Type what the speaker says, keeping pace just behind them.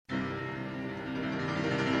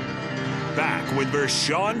back with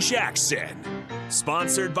Vershawn Jackson.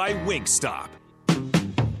 Sponsored by Wingstop.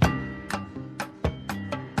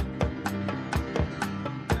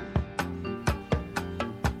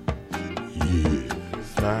 Yeah,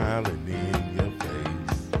 smiling in your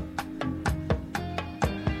face.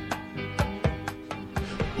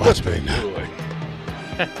 Watch me now.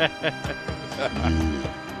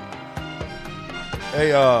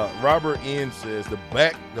 Hey, Robert N says the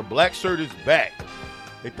black shirt is back.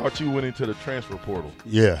 They thought you went into the transfer portal.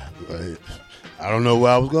 Yeah. I don't know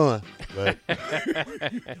where I was going, but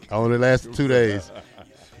I only lasted 2 days.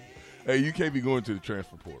 Hey, you can't be going to the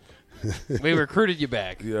transfer portal. We recruited you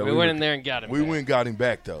back. Yeah, we went in there and got him We back. went and got him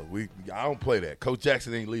back, though. I don't play that. Coach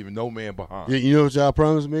Jackson ain't leaving no man behind. You know what y'all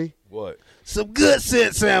promised me? What? Some good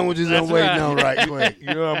scent sandwiches That's I'm waiting right. on right quick. You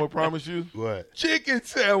know what I'm going to promise you? What? Chicken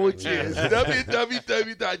sandwiches.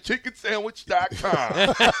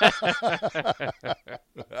 www.chickensandwich.com.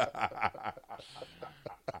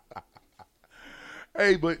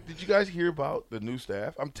 Hey, but did you guys hear about the new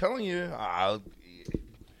staff? I'm telling you,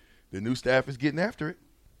 the new staff is getting after it.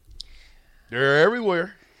 They're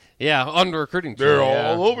everywhere. Yeah, on the recruiting They're trail, yeah.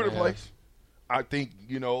 all over the Yeah. place. I think,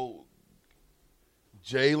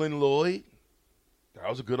 Jalen Lloyd, that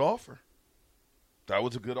was a good offer.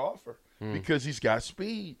 Because he's got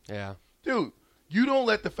speed. Yeah. Dude, you don't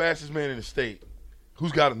let the fastest man in the state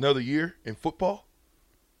who's got another year in football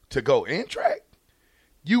to go and track.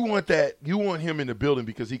 You want him in the building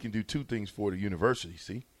because he can do two things for the university,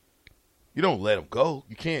 see? You don't let him go.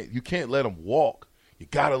 You can't let him walk. You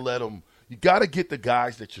got to get the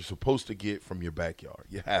guys that you're supposed to get from your backyard.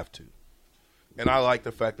 You have to. And I like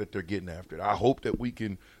the fact that they're getting after it. I hope that we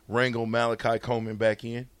can wrangle Malachi Coleman back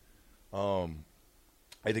in. I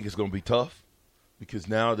think it's going to be tough because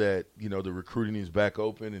now that, the recruiting is back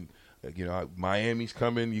open and, Miami's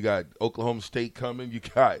coming, you got Oklahoma State coming,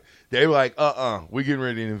 they're like, we're getting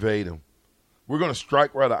ready to invade them. We're going to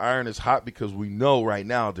strike while the iron is hot because we know right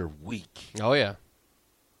now they're weak. Oh, yeah.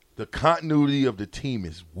 The continuity of the team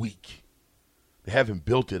is weak. They haven't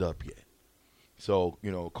built it up yet. So,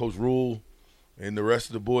 Coach Rule and the rest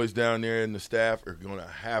of the boys down there and the staff are going to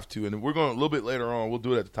have to. And we're going to, a little bit later on, we'll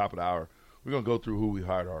do it at the top of the hour. We're going to go through who we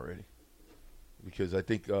hired already because I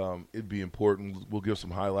think it'd be important. We'll give some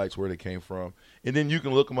highlights where they came from. And then you can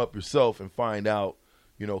look them up yourself and find out,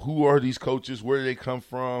 who are these coaches, where do they come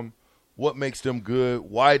from, what makes them good,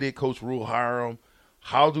 why did Coach Rule hire them,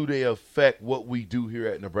 how do they affect what we do here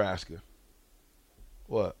at Nebraska?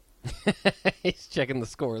 What? He's checking the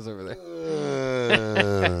scores over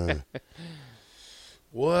there.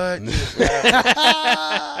 What?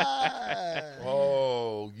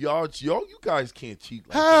 Oh, y'all, you guys can't cheat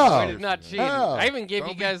like How? that. I did not cheat. How? I even gave Don't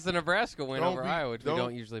you be- guys the Nebraska win don't over be- Iowa, which we don't-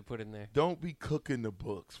 don't usually put in there. Don't be cooking the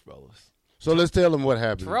books, fellas. So let's tell them what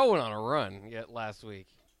happened. Terrell went on a run yet last week.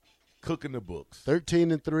 Cooking the books.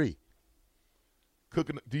 13-3.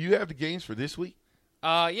 Do you have the games for this week?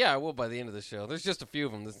 Yeah, I will by the end of the show. There's just a few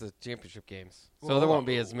of them. This is the championship games, so there won't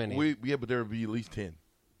be as many. But there will be at least 10.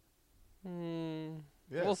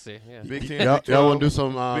 Yeah. We'll see. Yeah, Big 10, Y'all Big 12, want to do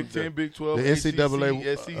some Big 10, Big 12, the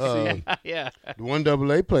NCAA ACC, SEC. yeah. the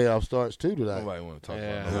 1AA playoff starts too tonight. Nobody want to talk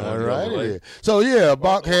Yeah. about that. All right. So yeah,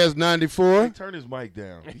 Bach has Hey, 94. turn his mic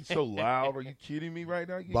down. He's so loud. Are you kidding me right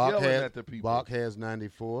now? You're Bach yelling has at the people. Bach has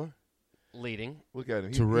 94. Leading. Look at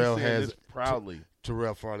him. Terrell he's saying has- this proudly.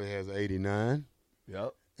 Terrell Farley has 89,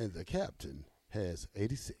 Yep. and the captain has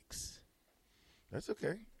 86. That's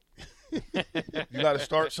okay. You got to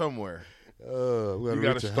start somewhere. We You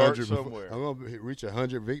gotta reach start 100 somewhere. I'm gonna reach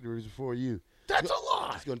 100 victories before you. That's a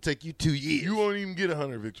lot. It's gonna take you 2 years. You won't even get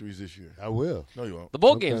 100 victories this year. I will. No, you won't. The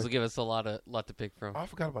bowl Okay. games will give us a lot to pick from. I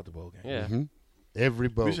forgot about the bowl game. Yeah, Mhm. Every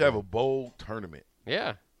bowl. We should have a bowl tournament.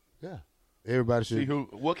 yeah. Yeah. Everybody See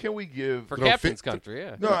should. what can we give? For Throw captain's fit- country,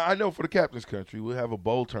 yeah. No, I know for the captain's country, we'll have a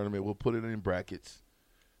bowl tournament. We'll put it in brackets,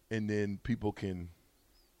 and then people can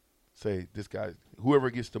say this guy, whoever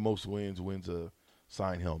gets the most wins a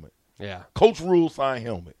signed helmet. Yeah. Coach Rule signed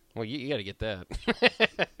helmet. Well, you got to get that.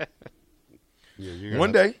 Yeah, you're gonna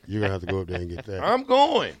One have- day. you're gonna have to go up there and get that. I'm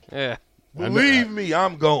going. yeah. Believe me,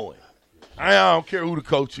 I'm going. I don't care who the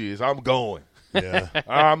coach is. I'm going. Yeah.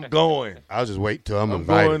 I'm going. I'll just wait till I'm I'm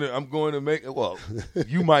invited. I'm going to make. Well,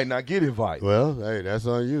 you might not get invited. Well, hey, that's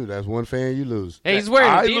on you. That's one fan you lose. Hey, he's wearing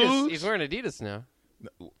I Adidas. lose? He's wearing Adidas now.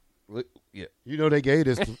 Yeah, You know they gave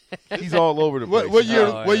this. he's all over the place. What year?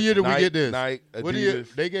 Oh, what yeah. year did we Nike, get this? Nike, What year?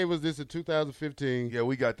 Adidas. They gave us this in 2015 Yeah,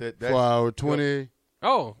 we got that. for our 20.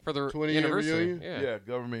 Oh, for the 20 year anniversary. reunion? Yeah. Yeah,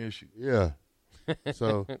 government issue. Yeah.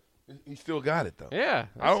 So He still got it though. Yeah.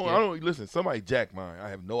 I don't listen. Somebody jacked mine. I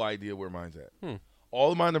have no idea where mine's at.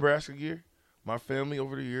 All of my Nebraska gear my family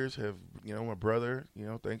over the years have, my brother,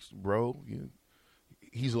 thanks, bro.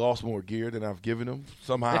 He's lost more gear than I've given him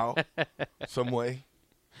somehow, some way.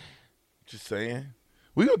 Just saying.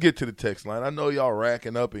 We're going to get to the text line. I know y'all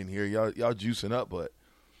racking up in here. Y'all juicing up, but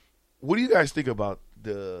what do you guys think about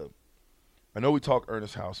I know we talk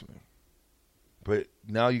Ernest Hausman, but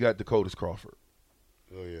now you got Dakotas Crawford.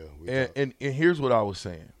 Oh, yeah. And here's what I was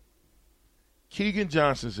saying. Keegan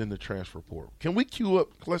Johnson's in the transfer portal. Can we cue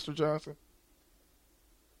up Lester Johnson?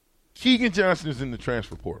 Keegan Johnson is in the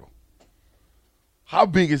transfer portal. How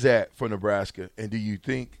big is that for Nebraska? And do you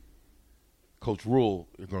think Coach Rule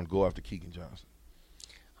is going to go after Keegan Johnson?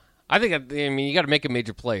 I mean, you got to make a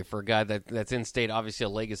major play for a guy that's in state, obviously a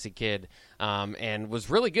legacy kid, and was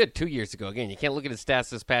really good 2 years ago. Again, you can't look at his stats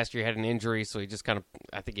this past year. He had an injury, so he just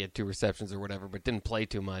I think he had 2 receptions or whatever, but didn't play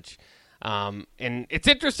too much. And it's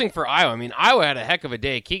interesting for Iowa. I mean, Iowa had a heck of a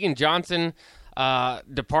day. Keegan Johnson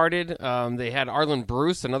departed. They had Arlen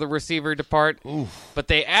Bruce, another receiver, depart. Oof. But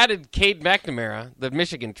they added Cade McNamara, the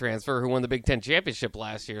Michigan transfer who won the Big Ten championship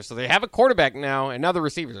last year. So they have a quarterback now, and now the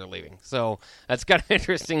receivers are leaving. So that's got an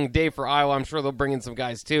interesting day for Iowa. I'm sure they'll bring in some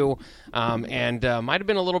guys too. And might have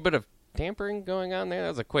been a little bit of tampering going on there. That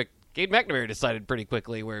was a quick. Cade McNamara decided pretty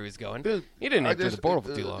quickly where he was going. He didn't enter the portal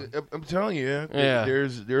for too long. I'm telling you,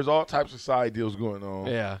 there's all types of side deals going on.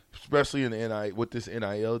 Yeah, especially in the with this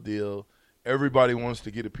NIL deal. Everybody wants to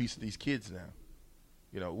get a piece of these kids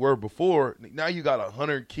now. Where before, now you got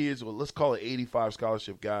 100 kids, well, let's call it 85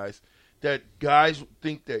 scholarship guys, that guys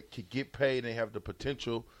think that could get paid and have the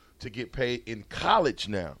potential to get paid in college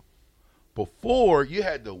now. Before, you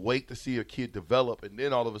had to wait to see a kid develop, and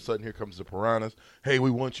then all of a sudden here comes the Piranhas. Hey, we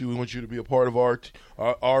want you to be a part of our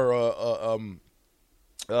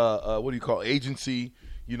what do you call agency.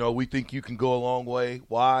 We think you can go a long way.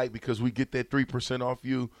 Why? Because we get that 3% off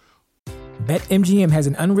you. BetMGM has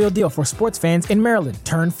an unreal deal for sports fans in Maryland.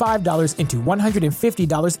 Turn $5 into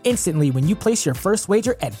 $150 instantly when you place your first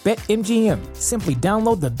wager at BetMGM. Simply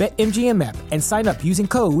download the BetMGM app and sign up using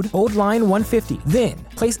code OldLine150. Then,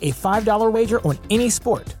 place a $5 wager on any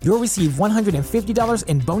sport. You'll receive $150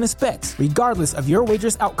 in bonus bets, regardless of your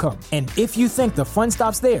wager's outcome. And if you think the fun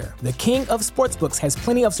stops there, the king of sportsbooks has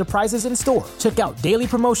plenty of surprises in store. Check out daily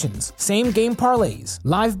promotions, same-game parlays,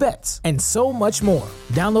 live bets, and so much more.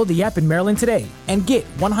 Download the app in Maryland today and get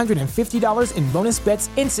 $150 in bonus bets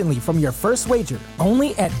instantly from your first wager.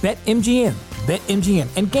 Only at BetMGM. BetMGM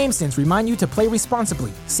and GameSense remind you to play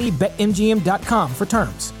responsibly. See BetMGM.com for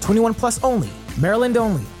terms. 21 plus only. Maryland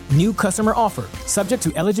only. New customer offer. Subject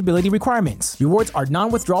to eligibility requirements. Rewards are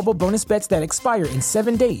non-withdrawable bonus bets that expire in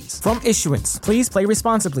 7 days. From issuance, please play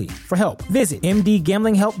responsibly. For help, visit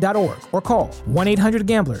mdgamblinghelp.org or call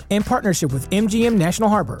 1-800-GAMBLER in partnership with MGM National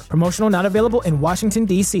Harbor. Promotional not available in Washington,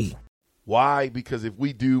 D.C. Why? Because if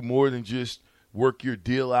we do more than just work your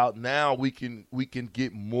deal out, now we can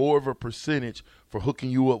get more of a percentage for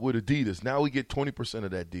hooking you up with Adidas. Now we get 20%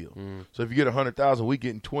 of that deal. So if you get 100,000, we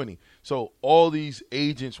getting 20. So all these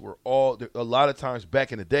agents were a lot of times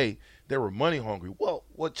back in the day, they were money hungry. Well,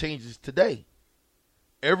 what changes today?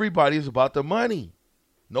 Everybody's about the money.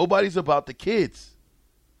 Nobody's about the kids.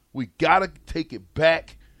 We got to take it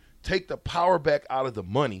back, take the power back out of the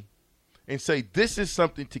money, and say this is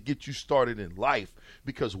something to get you started in life,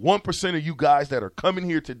 because 1% of you guys that are coming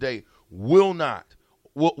here today will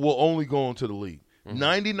only go into the league.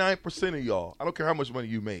 99% of y'all, I don't care how much money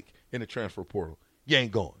you make in the transfer portal, you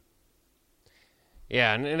ain't going.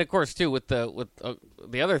 Yeah, and of course too with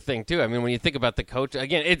the other thing too. I mean, when you think about the coach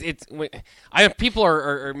again, people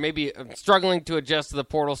are maybe struggling to adjust to the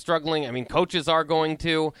portal, struggling. I mean, coaches are going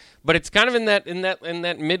to, but it's kind of in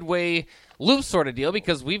that midway loop sort of deal,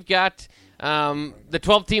 because we've got the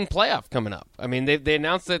 12-team playoff coming up. I mean, they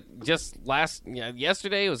announced that just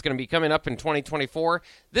yesterday. It was going to be coming up in 2024.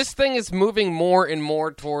 This thing is moving more and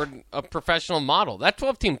more toward a professional model. That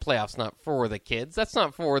 12-team playoff's not for the kids. That's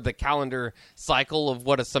not for the calendar cycle of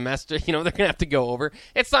what a semester they're going to have to go over.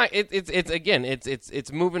 It's not.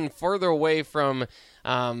 It's moving further away from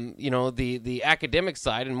the academic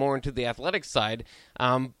side and more into the athletic side,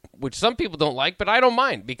 which some people don't like, but I don't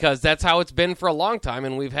mind, because that's how it's been for a long time,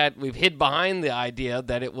 and we've hid behind the idea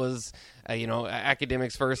that it was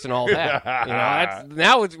academics first and all that.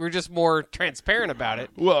 We're just more transparent about it.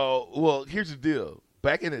 Well, here's the deal.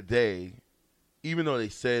 Back in the day, even though they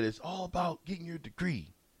said it's all about getting your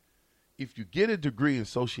degree, if you get a degree in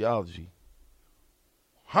sociology,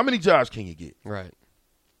 how many jobs can you get? Right.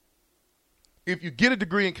 If you get a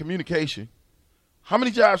degree in communication, how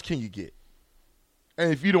many jobs can you get?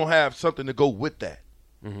 And if you don't have something to go with that,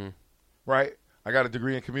 right? I got a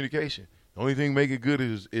degree in communication. The only thing make it good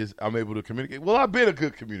is I'm able to communicate. Well, I've been a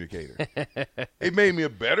good communicator. It made me a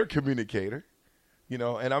better communicator, you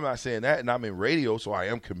know, and I'm not saying that, and I'm in radio, so I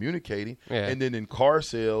am communicating. Yeah. And then in car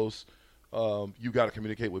sales, you got to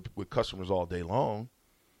communicate with customers all day long,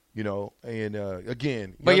 you know, and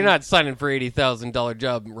again. But you're not signing for $80,000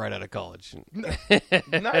 job right out of college.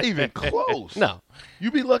 Not even close. No.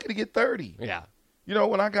 You'd be lucky to get 30. Yeah. You know,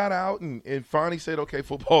 when I got out and finally said, okay,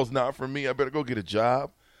 football's not for me, I better go get a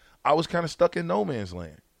job, I was kind of stuck in no man's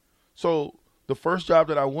land. So the first job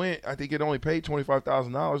that I went, I think it only paid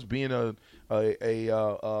 $25,000 being a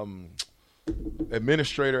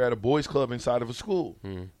administrator at a boys club inside of a school.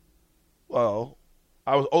 Well,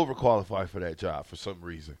 I was overqualified for that job for some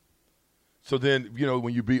reason. So then, you know,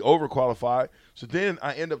 when you be overqualified, so then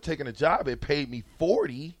I end up taking a job. It paid me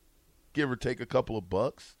 $40, give or take a couple of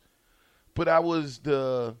bucks. But I was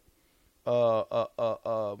the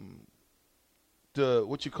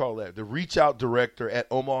what you call that? The reach out director at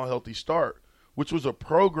Omaha Healthy Start, which was a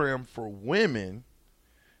program for women,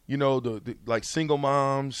 you know, the like single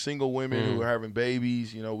moms, single women who are having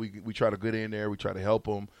babies. You know, we try to get in there, we try to help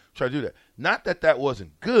them, try to do that. Not that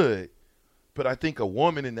wasn't good, but I think a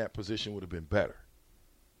woman in that position would have been better.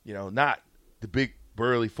 You know, not the big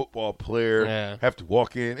burly football player have to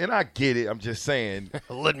walk in. And I get it. I'm just saying.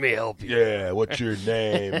 Let me help you. Yeah, what's your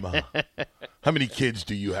name? How many kids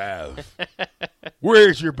do you have?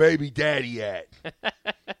 Where's your baby daddy at?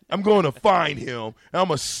 I'm going to find him, and I'm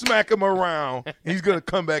going to smack him around, and he's going to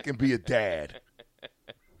come back and be a dad.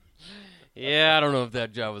 Yeah, I don't know if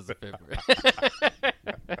that job was a favorite.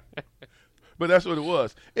 But that's what it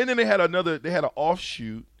was. And then they had an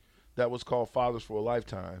offshoot that was called Fathers for a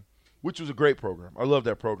Lifetime, which was a great program. I love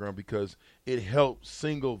that program because it helped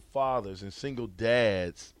single fathers and single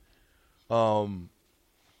dads.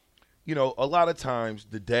 You know, a lot of times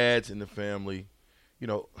the dads in the family, you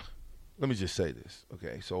know, let me just say this,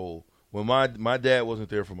 okay? So when my dad wasn't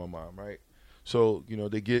there for my mom, right? So, you know,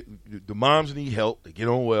 the moms need help. They get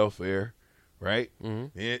on welfare, right?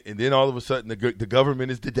 Mm-hmm. And then all of a sudden the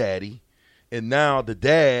government is the daddy. And now the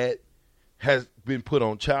dad has been put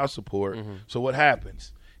on child support. Mm-hmm. So what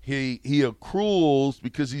happens? He accrues,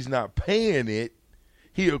 because he's not paying it,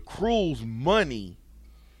 he accrues money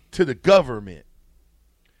to the government.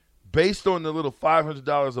 Based on the little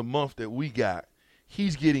 $500 a month that we got,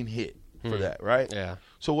 he's getting hit for that, right? Yeah.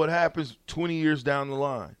 So what happens 20 years down the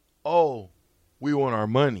line? Oh, we want our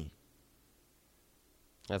money.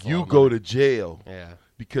 That's you go to jail Yeah.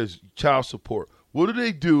 because child support. What do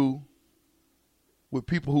they do with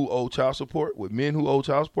people who owe child support, with men who owe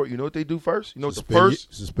child support? You know what they do first? You know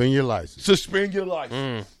Suspend your license. Suspend your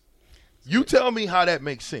license. You tell me how that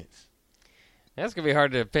makes sense. That's going to be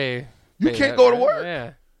hard to pay. You can't go to work.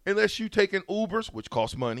 Yeah. Unless you taking Ubers, which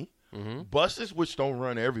cost money, buses, which don't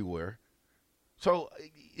run everywhere. So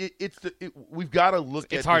we've got to look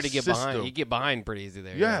at it's hard the to get system. behind. You get behind pretty easy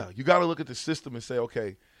there. Yeah, you got to look at the system and say,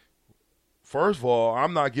 okay, first of all,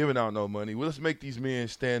 I'm not giving out no money. Well, let's make these men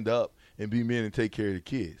stand up and be men and take care of the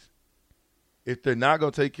kids. If they're not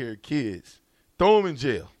going to take care of kids, throw them in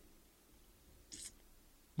jail.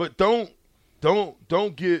 But don't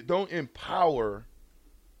empower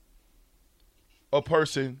a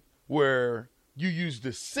person where you use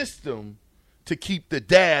the system to keep the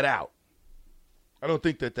dad out. I don't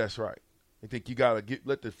think that's right. I think you got to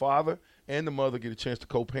let the father and the mother get a chance to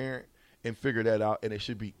co-parent and figure that out, and it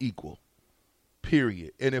should be equal,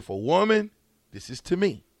 period. And if a woman, this is to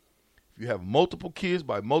me, if you have multiple kids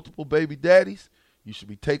by multiple baby daddies, you should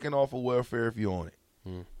be taken off of welfare if you're on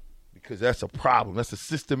it. Because that's a problem. That's a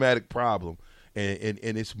systematic problem, and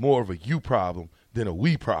it's more of a you problem than a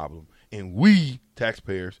we problem. And we,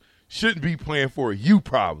 taxpayers, shouldn't be playing for a you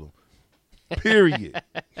problem. Period.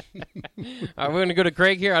 We're going to go to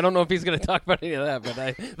Craig here. I don't know if he's going to talk about any of that, but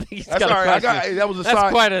I think he's That's got all right. that was a That's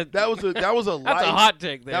side. quite a. That was a life, That's a hot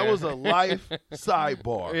take there. That was a life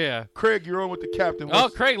sidebar. Yeah. Craig, you're on with the captain. Oh,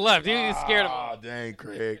 Craig left. He's scared of. Ah, dang,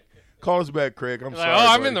 Craig. Call us back, Craig. I'm Like, sorry.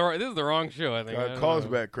 I'm buddy. in the. This is the wrong show. I think. I don't Call us know.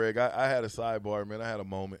 back, Craig. I had a sidebar, man. I had a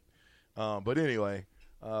moment. But anyway,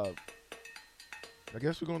 I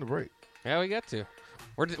guess we're going to break. Yeah, we got to.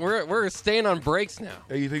 We're staying on breaks now.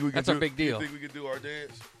 Hey, you think we can That's a big deal. You think we can do our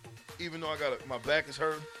dance? Even though my back is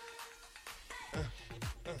hurting.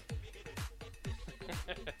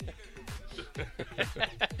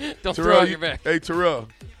 Don't throw out your back. Hey, Terrell,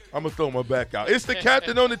 I'm going to throw my back out. It's the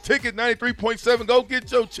captain on the ticket, 93.7. Go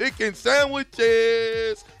get your chicken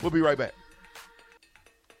sandwiches. We'll be right back.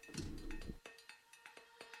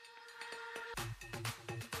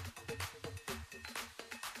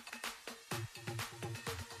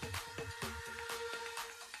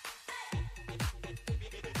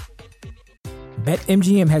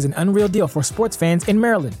 BetMGM has an unreal deal for sports fans in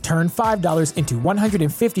Maryland. Turn $5 into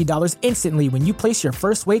 $150 instantly when you place your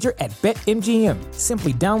first wager at BetMGM.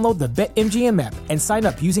 Simply download the BetMGM app and sign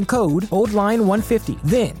up using code OldLine150.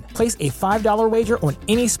 Then, place a $5 wager on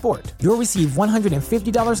any sport. You'll receive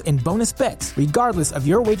 $150 in bonus bets, regardless of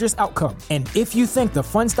your wager's outcome. And if you think the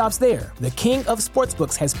fun stops there, the king of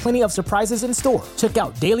sportsbooks has plenty of surprises in store. Check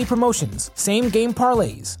out daily promotions, same-game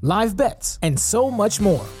parlays, live bets, and so much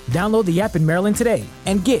more. Download the app in Maryland today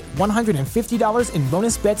and get $150 in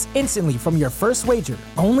bonus bets instantly from your first wager.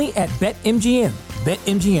 Only at BetMGM.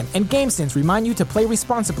 BetMGM and GameSense remind you to play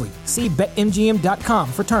responsibly. See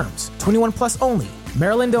BetMGM.com for terms. 21 plus only.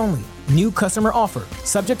 Maryland only. New customer offer.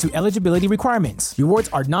 Subject to eligibility requirements. Rewards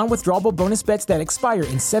are non-withdrawable bonus bets that expire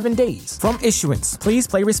in 7 days. From issuance, please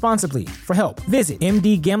play responsibly. For help, visit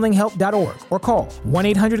mdgamblinghelp.org or call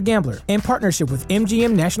 1-800-GAMBLER in partnership with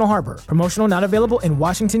MGM National Harbor. Promotional not available in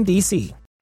Washington, D.C.